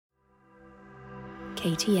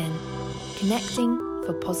KTN, connecting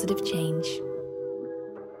for positive change.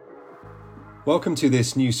 Welcome to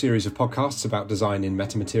this new series of podcasts about design in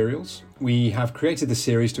metamaterials. We have created this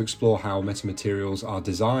series to explore how metamaterials are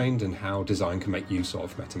designed and how design can make use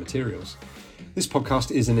of metamaterials. This podcast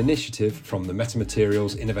is an initiative from the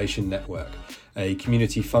Metamaterials Innovation Network, a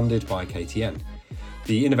community funded by KTN.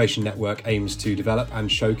 The Innovation Network aims to develop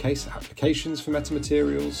and showcase applications for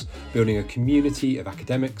metamaterials, building a community of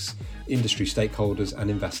academics, industry stakeholders and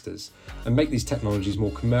investors, and make these technologies more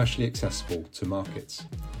commercially accessible to markets.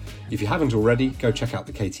 If you haven't already, go check out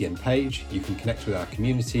the KTN page. You can connect with our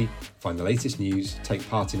community, find the latest news, take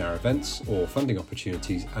part in our events or funding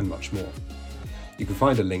opportunities, and much more. You can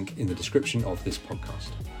find a link in the description of this podcast.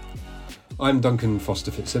 I'm Duncan Foster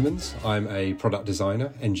Fitzsimmons. I'm a product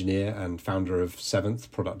designer, engineer, and founder of 7th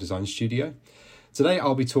Product Design Studio. Today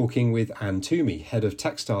I'll be talking with Anne Toomey, Head of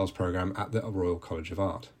Textiles Programme at the Royal College of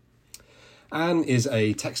Art. Anne is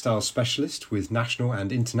a textiles specialist with national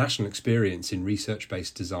and international experience in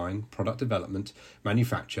research-based design, product development,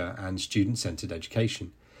 manufacture, and student-centred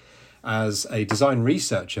education. As a design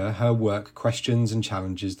researcher, her work questions and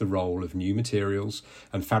challenges the role of new materials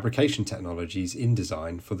and fabrication technologies in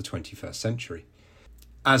design for the 21st century.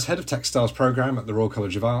 As Head of Textiles Programme at the Royal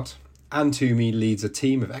College of Art, Anne Toomey leads a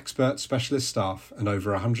team of expert specialist staff and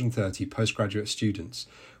over 130 postgraduate students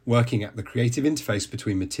working at the creative interface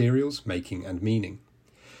between materials, making and meaning.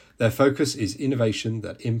 Their focus is innovation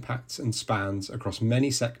that impacts and spans across many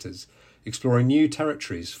sectors, exploring new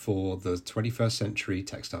territories for the 21st century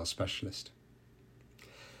textile specialist.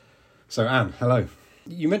 So Anne, hello.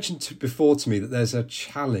 You mentioned before to me that there's a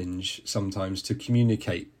challenge sometimes to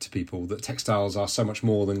communicate to people that textiles are so much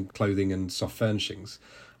more than clothing and soft furnishings.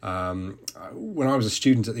 When I was a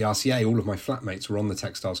student at the RCA, all of my flatmates were on the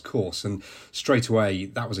textiles course, and straight away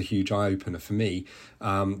that was a huge eye-opener for me,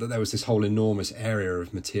 that there was this whole enormous area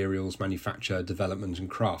of materials, manufacture, development and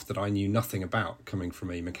craft that I knew nothing about coming from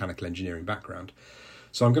a mechanical engineering background.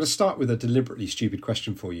 So I'm going to start with a deliberately stupid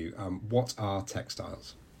question for you. What are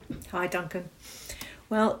textiles? Hi Duncan.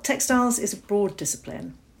 Well, textiles is a broad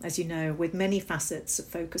discipline, as you know, with many facets of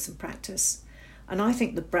focus and practice. And I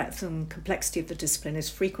think the breadth and complexity of the discipline is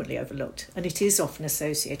frequently overlooked, and it is often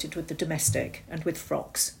associated with the domestic and with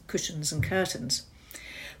frocks, cushions and curtains.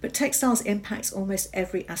 But textiles impacts almost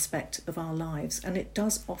every aspect of our lives, and it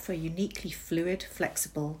does offer uniquely fluid,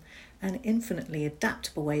 flexible and infinitely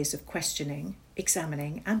adaptable ways of questioning,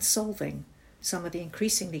 examining and solving some of the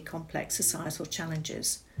increasingly complex societal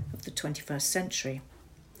challenges of the 21st century.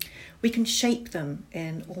 We can shape them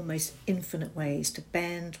in almost infinite ways to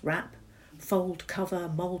bend, wrap, fold, cover,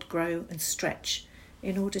 mould, grow and stretch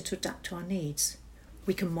in order to adapt to our needs.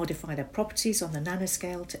 We can modify their properties on the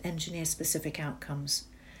nanoscale to engineer specific outcomes.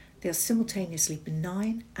 They are simultaneously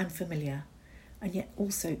benign and familiar, and yet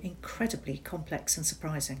also incredibly complex and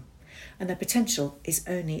surprising, and their potential is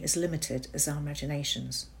only as limited as our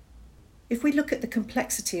imaginations. If we look at the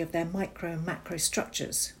complexity of their micro and macro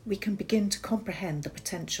structures, we can begin to comprehend the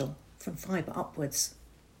potential from fibre upwards.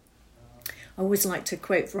 I always like to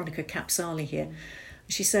quote Veronica Capsali here.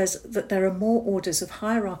 She says that there are more orders of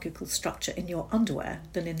hierarchical structure in your underwear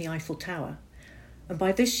than in the Eiffel Tower. And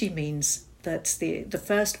by this she means that the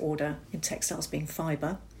first order in textiles being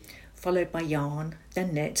fibre, followed by yarn,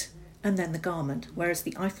 then knit, and then the garment, whereas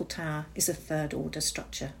the Eiffel Tower is a third order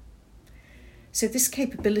structure. So this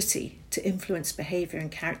capability to influence behaviour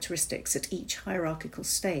and characteristics at each hierarchical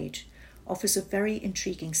stage offers a very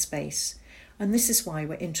intriguing space. And this is why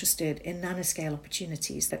we're interested in nanoscale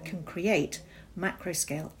opportunities that can create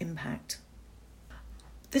macro-scale impact.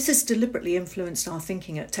 This has deliberately influenced our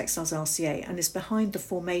thinking at Textiles RCA and is behind the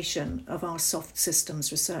formation of our Soft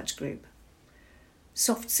Systems research group.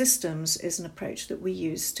 Soft Systems is an approach that we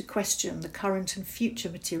use to question the current and future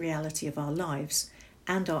materiality of our lives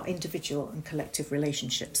and our individual and collective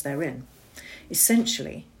relationships therein.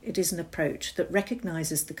 Essentially, it is an approach that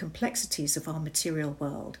recognises the complexities of our material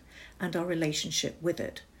world and our relationship with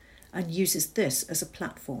it, and uses this as a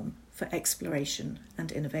platform for exploration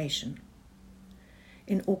and innovation.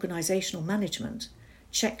 In organisational management,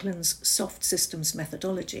 Checkland's Soft Systems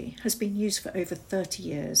methodology has been used for over 30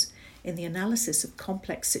 years in the analysis of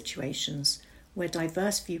complex situations where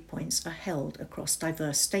diverse viewpoints are held across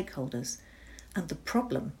diverse stakeholders, and the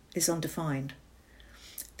problem is undefined.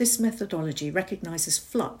 This methodology recognises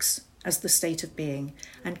flux as the state of being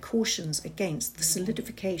and cautions against the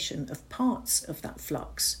solidification of parts of that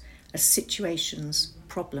flux as situations,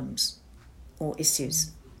 problems, or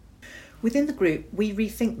issues. Within the group, we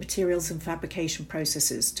rethink materials and fabrication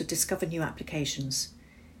processes to discover new applications.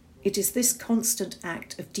 It is this constant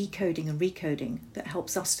act of decoding and recoding that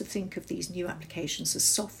helps us to think of these new applications as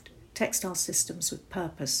soft textile systems with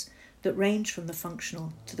purpose that range from the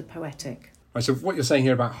functional to the poetic. Right, so what you're saying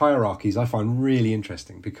here about hierarchies I find really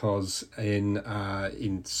interesting, because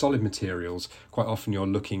in solid materials quite often you're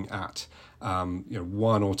looking at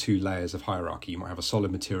one or two layers of hierarchy. You might have a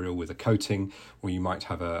solid material with a coating, or you might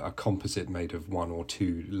have a composite made of one or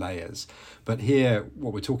two layers. But here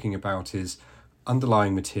what we're talking about is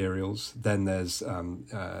underlying materials. Then there's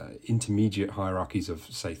intermediate hierarchies of,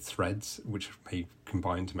 say, threads, which may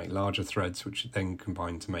combine to make larger threads, which then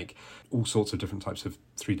combine to make all sorts of different types of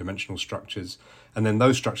three-dimensional structures. And then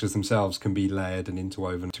those structures themselves can be layered and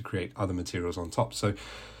interwoven to create other materials on top. So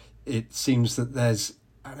it seems that there's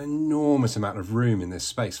an enormous amount of room in this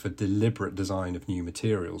space for deliberate design of new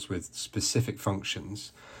materials with specific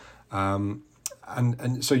functions. And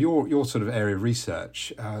so your sort of area of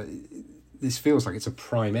research, this feels like it's a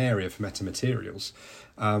prime area for metamaterials.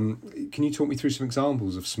 Can you talk me through some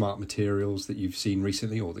examples of smart materials that you've seen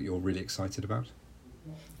recently or that you're really excited about?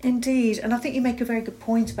 Indeed, and I think you make a very good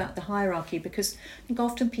point about the hierarchy, because I think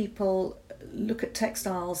often people look at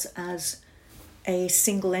textiles as a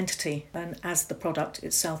single entity and as the product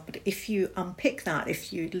itself. But if you unpick that,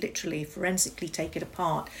 if you literally forensically take it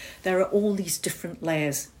apart, there are all these different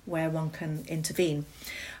layers where one can intervene.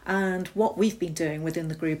 And what we've been doing within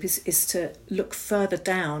the group is to look further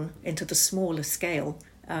down into the smaller scale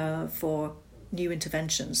for new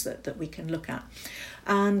interventions that we can look at.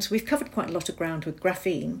 And we've covered quite a lot of ground with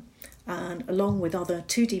graphene, and along with other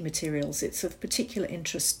 2D materials, it's of particular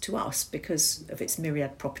interest to us because of its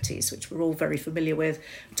myriad properties, which we're all very familiar with: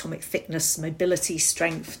 atomic thickness, mobility,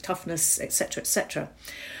 strength, toughness, etc., etc.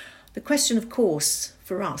 The question, of course,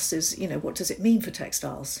 for us is, what does it mean for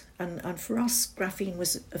textiles? And for us, graphene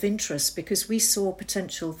was of interest because we saw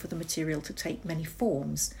potential for the material to take many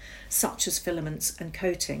forms, such as filaments and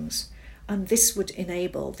coatings. And this would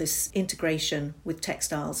enable this integration with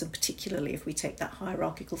textiles, and particularly if we take that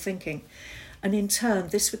hierarchical thinking. And in turn,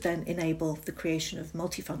 this would then enable the creation of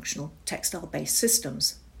multifunctional textile-based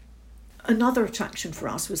systems. Another attraction for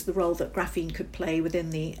us was the role that graphene could play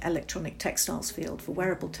within the electronic textiles field for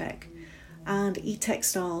wearable tech. And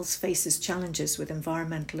e-textiles faces challenges with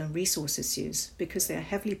environmental and resource issues because they are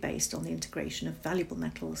heavily based on the integration of valuable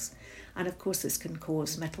metals. And of course, this can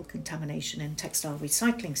cause metal contamination in textile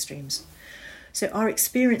recycling streams. So our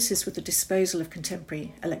experiences with the disposal of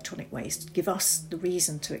contemporary electronic waste give us the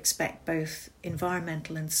reason to expect both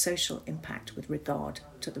environmental and social impact with regard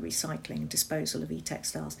to the recycling and disposal of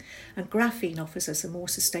e-textiles. And graphene offers us a more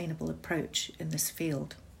sustainable approach in this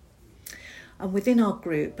field. And within our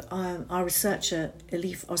group, our researcher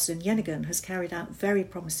Elif Ozden-Yenigen has carried out very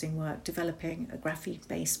promising work developing a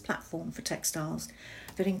graphene-based platform for textiles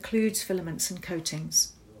that includes filaments and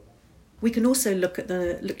coatings. We can also look to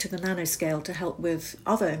the nanoscale to help with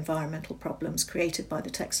other environmental problems created by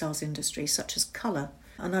the textiles industry, such as colour.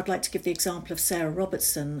 And I'd like to give the example of Sarah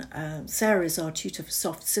Robertson. Sarah is our tutor for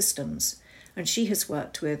soft systems, and she has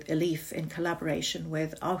worked with Elif in collaboration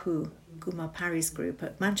with Ahu Gumapari's group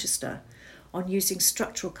at Manchester on using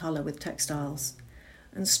structural colour with textiles.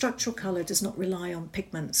 And structural colour does not rely on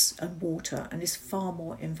pigments and water and is far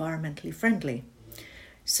more environmentally friendly.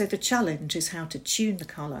 So the challenge is how to tune the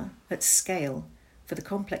colour at scale for the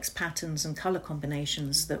complex patterns and colour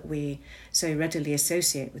combinations that we so readily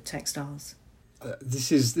associate with textiles.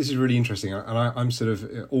 This is really interesting, and I'm sort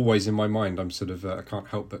of always in my mind. I can't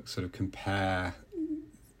help but sort of compare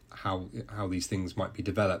how these things might be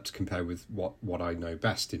developed compared with what I know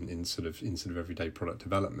best in sort of everyday product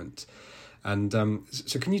development. And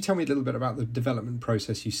so can you tell me a little bit about the development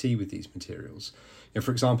process you see with these materials?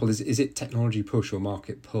 For example, is it technology push or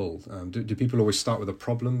market pull? Do people always start with a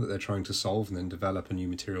problem that they're trying to solve and then develop a new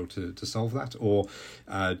material to solve that? Or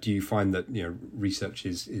do you find that research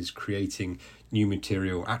is creating new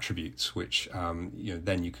material attributes which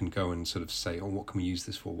then you can go and sort of say, what can we use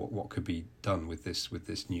this for? What could be done with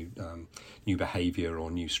this new behaviour or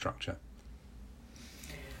new structure?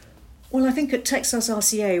 Well, I think at Textiles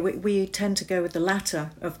RCA, we tend to go with the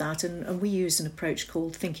latter of that, and we use an approach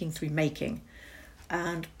called thinking through making.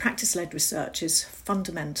 And practice-led research is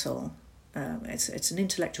fundamental. It's an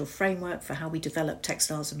intellectual framework for how we develop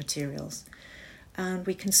textiles and materials. And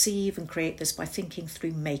we conceive and create this by thinking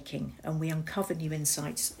through making, and we uncover new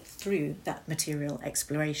insights through that material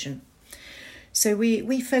exploration. So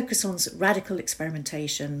we focus on radical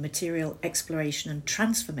experimentation, material exploration and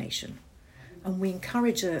transformation. And we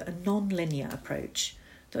encourage a non-linear approach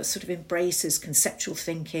that sort of embraces conceptual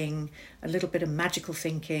thinking, a little bit of magical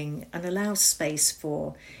thinking, and allows space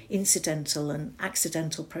for incidental and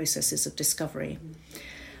accidental processes of discovery.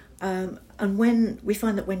 And when we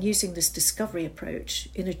find that when using this discovery approach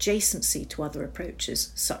in adjacency to other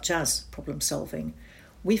approaches, such as problem solving,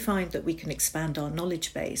 we find that we can expand our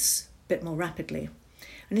knowledge base a bit more rapidly.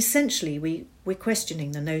 And essentially, we're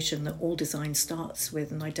questioning the notion that all design starts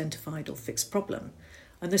with an identified or fixed problem.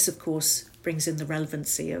 And this, of course, brings in the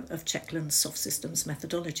relevancy of Checkland's soft systems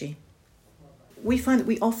methodology. We find that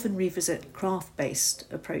we often revisit craft-based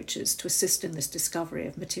approaches to assist in this discovery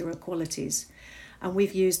of material qualities. And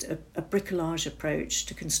we've used a bricolage approach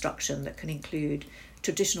to construction that can include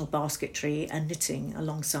traditional basketry and knitting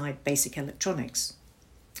alongside basic electronics.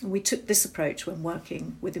 And we took this approach when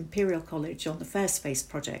working with Imperial College on the FairSpace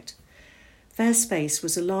project. FairSpace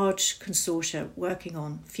was a large consortia working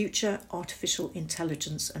on future artificial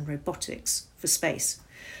intelligence and robotics for space.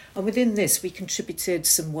 And within this, we contributed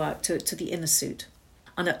some work to the inner suit.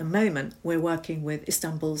 And at the moment, we're working with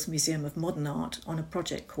Istanbul's Museum of Modern Art on a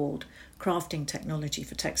project called Crafting Technology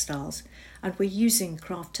for Textiles. And we're using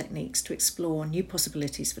craft techniques to explore new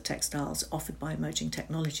possibilities for textiles offered by emerging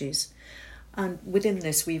technologies. And within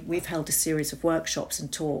this, we've held a series of workshops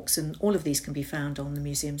and talks, and all of these can be found on the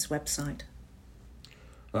museum's website.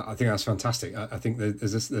 I think that's fantastic. I think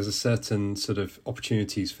there's a certain sort of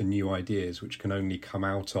opportunities for new ideas which can only come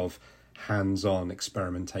out of hands-on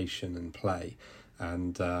experimentation and play.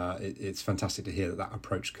 And it's fantastic to hear that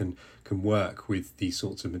approach can work with these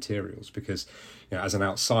sorts of materials, because as an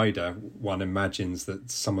outsider, one imagines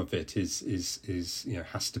that some of it is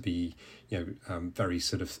has to be very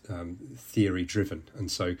sort of theory driven, and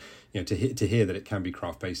so to hear that it can be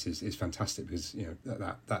craft based is fantastic, because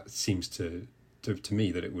that seems to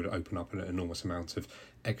me that it would open up an enormous amount of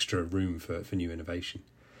extra room for new innovation.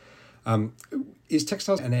 Is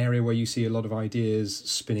textiles an area where you see a lot of ideas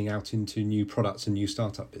spinning out into new products and new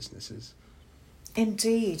startup businesses?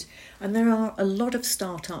 Indeed, and there are a lot of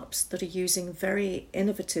startups that are using very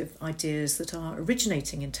innovative ideas that are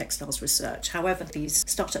originating in textiles research. However, these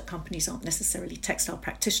startup companies aren't necessarily textile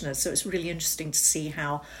practitioners, so it's really interesting to see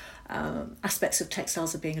how aspects of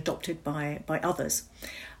textiles are being adopted by others.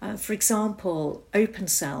 For example,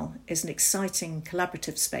 OpenCell is an exciting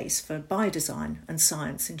collaborative space for biodesign and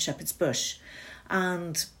science in Shepherd's Bush.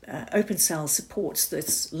 And OpenCell supports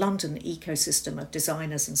this London ecosystem of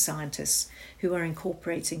designers and scientists who are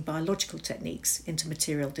incorporating biological techniques into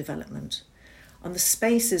material development. And the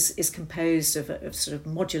space is composed of sort of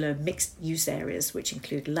modular mixed-use areas, which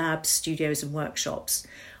include labs, studios and workshops.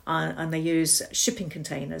 And they use shipping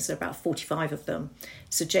containers, there are about 45 of them.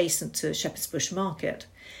 It's adjacent to Shepherd's Bush Market.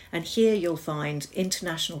 And here you'll find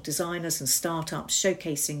international designers and startups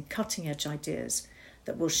showcasing cutting-edge ideas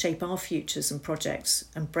that will shape our futures and projects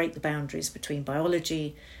and break the boundaries between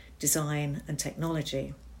biology, design and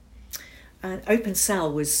technology.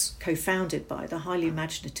 OpenCell was co-founded by the highly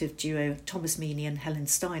imaginative duo Thomas Meany and Helen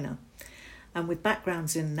Steiner. And with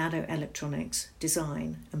backgrounds in nanoelectronics,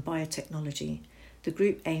 design and biotechnology, the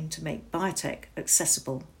group aimed to make biotech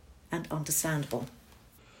accessible and understandable.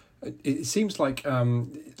 It seems like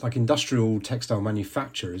industrial textile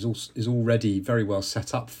manufacture is already very well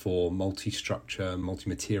set up for multi-structure,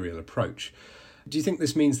 multi-material approach. Do you think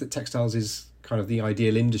this means that textiles is kind of the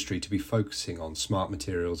ideal industry to be focusing on smart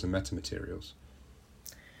materials and metamaterials?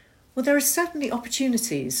 Well, there are certainly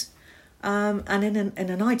opportunities. And in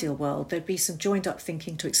an ideal world, there'd be some joined-up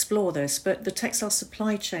thinking to explore this, but the textile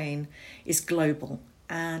supply chain is global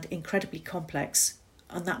and incredibly complex,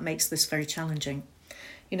 and that makes this very challenging.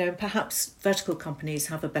 Perhaps vertical companies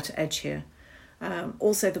have a better edge here.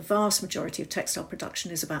 Also, the vast majority of textile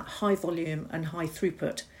production is about high volume and high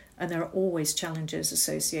throughput, and there are always challenges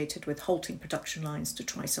associated with halting production lines to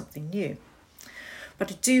try something new.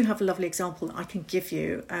 But I do have a lovely example that I can give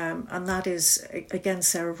you, and that is, again,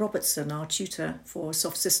 Sarah Robertson, our tutor for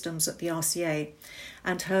soft systems at the RCA,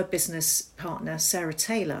 and her business partner, Sarah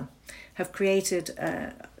Taylor, have created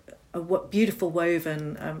a beautiful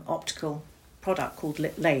woven optical product called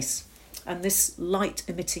Lit Lace. And this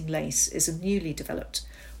light-emitting lace is a newly developed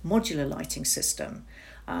modular lighting system.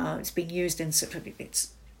 It's been used in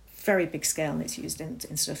it's very big scale, and it's used in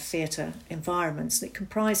sort of theatre environments. It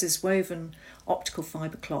comprises woven optical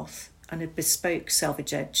fibre cloth and a bespoke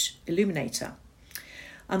selvage edge illuminator.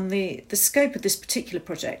 And the scope of this particular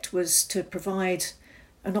project was to provide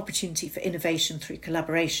an opportunity for innovation through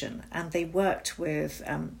collaboration, and they worked with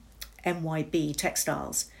MYB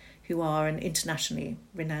Textiles, who are an internationally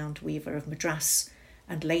renowned weaver of madras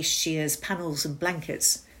and lace shears, panels and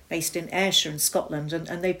blankets based in Ayrshire in Scotland,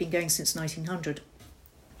 and they've been going since 1900.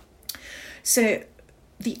 So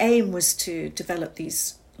the aim was to develop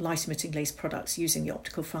these light-emitting lace products using the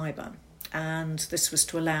optical fibre, and this was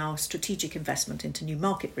to allow strategic investment into new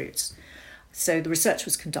market routes. So the research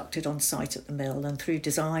was conducted on site at the mill, and through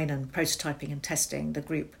design and prototyping and testing, the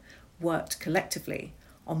group worked collectively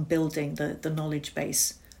on building the knowledge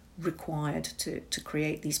base required to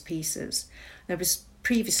create these pieces. There was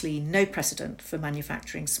previously no precedent for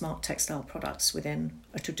manufacturing smart textile products within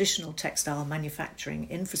a traditional textile manufacturing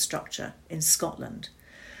infrastructure in Scotland.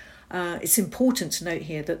 It's important to note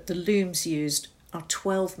here that the looms used are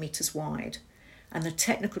 12 metres wide, and the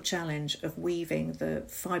technical challenge of weaving the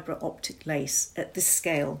fibre optic lace at this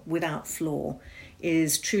scale without flaw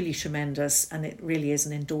is truly tremendous, and it really is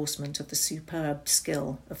an endorsement of the superb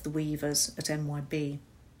skill of the weavers at MYB.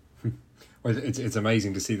 Well, it's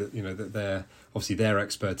amazing to see that, that their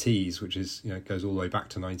expertise, which is, goes all the way back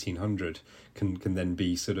to 1900, can then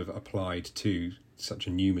be sort of applied to such a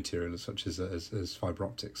new material such as fibre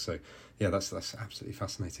optics. So yeah, that's absolutely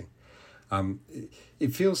fascinating.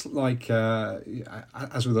 It feels like,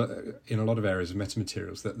 as with in a lot of areas of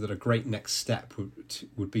metamaterials, that a great next step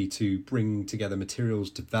would be to bring together materials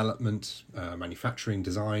development, manufacturing,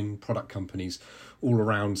 design, product companies, all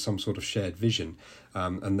around some sort of shared vision,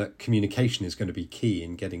 and that communication is going to be key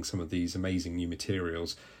in getting some of these amazing new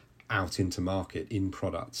materials out into market in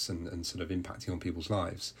products and sort of impacting on people's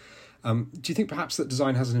lives. Do you think perhaps that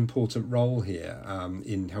design has an important role here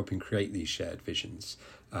in helping create these shared visions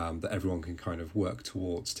that everyone can kind of work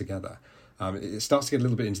towards together? It starts to get a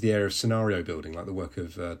little bit into the area of scenario building, like the work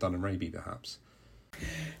of Dunn and Raby, perhaps.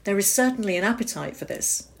 There is certainly an appetite for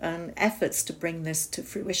this, and efforts to bring this to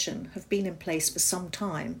fruition have been in place for some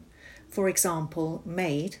time. For example,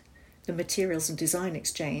 MADE, the Materials and Design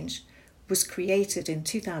Exchange, was created in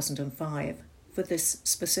 2005 for this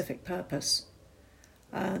specific purpose.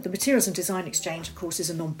 The Materials and Design Exchange, of course, is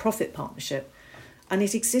a non-profit partnership, and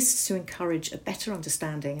it exists to encourage a better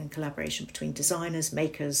understanding and collaboration between designers,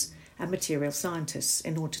 makers, and material scientists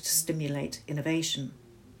in order to stimulate innovation.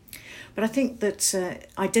 But I think that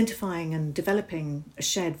identifying and developing a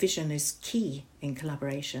shared vision is key in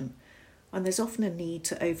collaboration, and there's often a need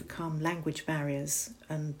to overcome language barriers,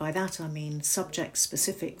 and by that I mean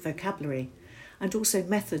subject-specific vocabulary, and also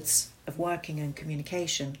methods of working and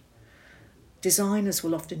communication. Designers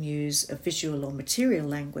will often use a visual or material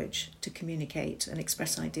language to communicate and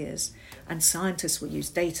express ideas, and scientists will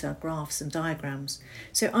use data, graphs, and diagrams.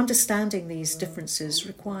 So understanding these differences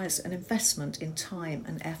requires an investment in time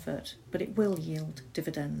and effort, but it will yield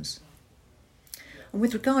dividends. And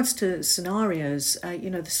with regards to scenarios,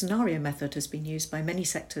 the scenario method has been used by many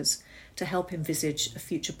sectors to help envisage a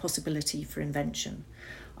future possibility for invention.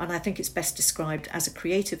 And I think it's best described as a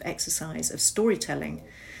creative exercise of storytelling,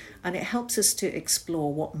 and it helps us to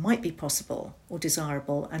explore what might be possible or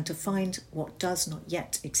desirable and to find what does not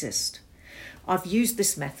yet exist. I've used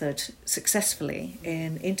this method successfully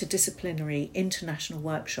in interdisciplinary international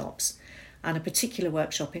workshops, and a particular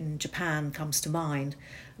workshop in Japan comes to mind,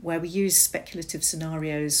 where we use speculative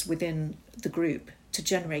scenarios within the group to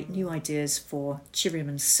generate new ideas for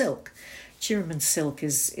Chiriman silk. Chiriman silk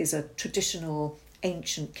is a traditional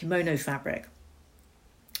ancient kimono fabric.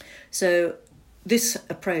 So this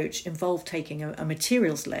approach involved taking a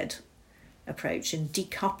materials-led approach in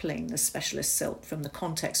decoupling the specialist silk from the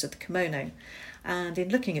context of the kimono, and in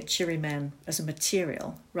looking at chirimen as a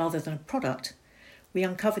material rather than a product, we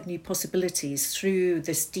uncovered new possibilities through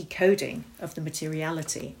this decoding of the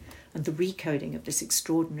materiality and the recoding of this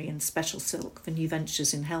extraordinary and special silk for new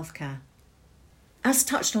ventures in healthcare. As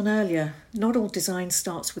touched on earlier, not all design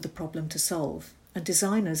starts with a problem to solve, and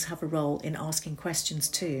designers have a role in asking questions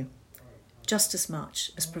too, just as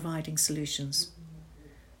much as providing solutions.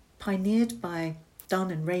 Pioneered by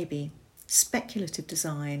Dunn and Raby, speculative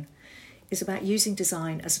design is about using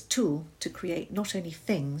design as a tool to create not only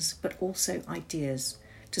things but also ideas,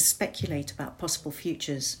 to speculate about possible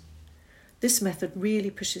futures. This method really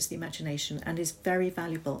pushes the imagination and is very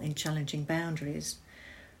valuable in challenging boundaries.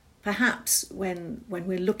 Perhaps when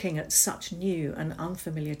we're looking at such new and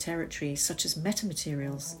unfamiliar territory such as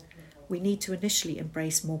metamaterials, we need to initially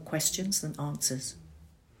embrace more questions than answers.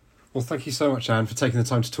 Well, thank you so much, Anne, for taking the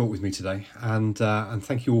time to talk with me today, and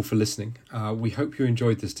thank you all for listening. We hope you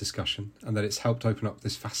enjoyed this discussion and that it's helped open up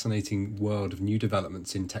this fascinating world of new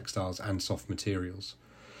developments in textiles and soft materials.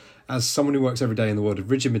 As someone who works every day in the world of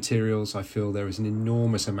rigid materials, I feel there is an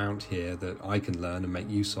enormous amount here that I can learn and make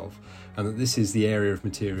use of, and that this is the area of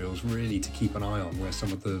materials really to keep an eye on, where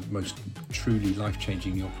some of the most truly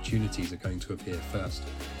life-changing new opportunities are going to appear first.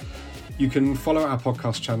 You can follow our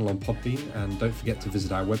podcast channel on Podbean, and don't forget to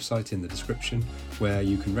visit our website in the description, where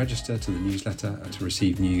you can register to the newsletter and to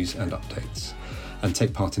receive news and updates, and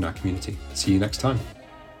take part in our community. See you next time.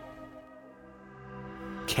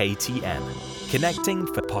 KTM, connecting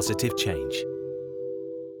for positive change.